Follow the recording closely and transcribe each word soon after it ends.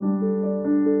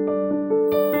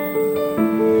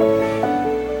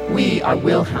We are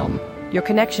Wilhelm. Your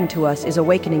connection to us is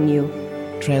awakening you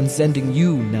transcending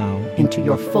you now into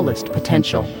your fullest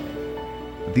potential.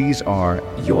 These are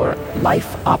your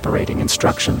life operating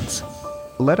instructions.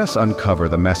 Let us uncover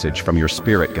the message from your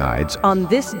spirit guides on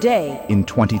this day in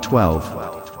 2012.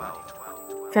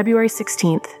 February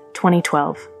 16th,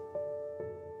 2012.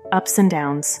 Ups and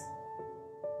downs.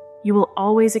 You will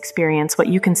always experience what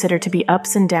you consider to be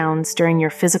ups and downs during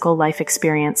your physical life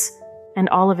experience, and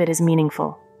all of it is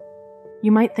meaningful.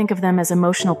 You might think of them as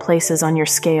emotional places on your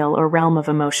scale or realm of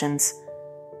emotions.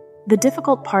 The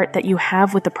difficult part that you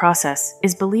have with the process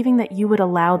is believing that you would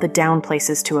allow the down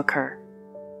places to occur.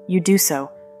 You do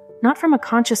so, not from a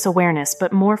conscious awareness,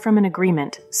 but more from an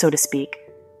agreement, so to speak,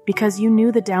 because you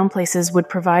knew the down places would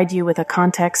provide you with a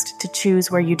context to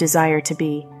choose where you desire to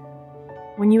be.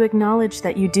 When you acknowledge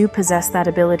that you do possess that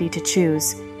ability to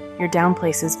choose, your down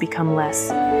places become less.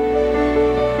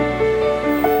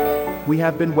 We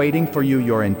have been waiting for you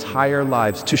your entire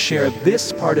lives to share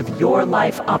this part of your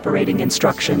life operating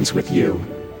instructions with you.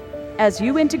 As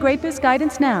you integrate this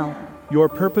guidance now, your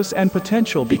purpose and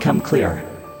potential become clear.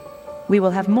 We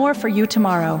will have more for you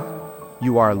tomorrow.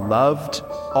 You are loved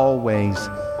always.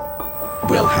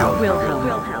 Wilhelm.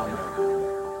 Wilhelm.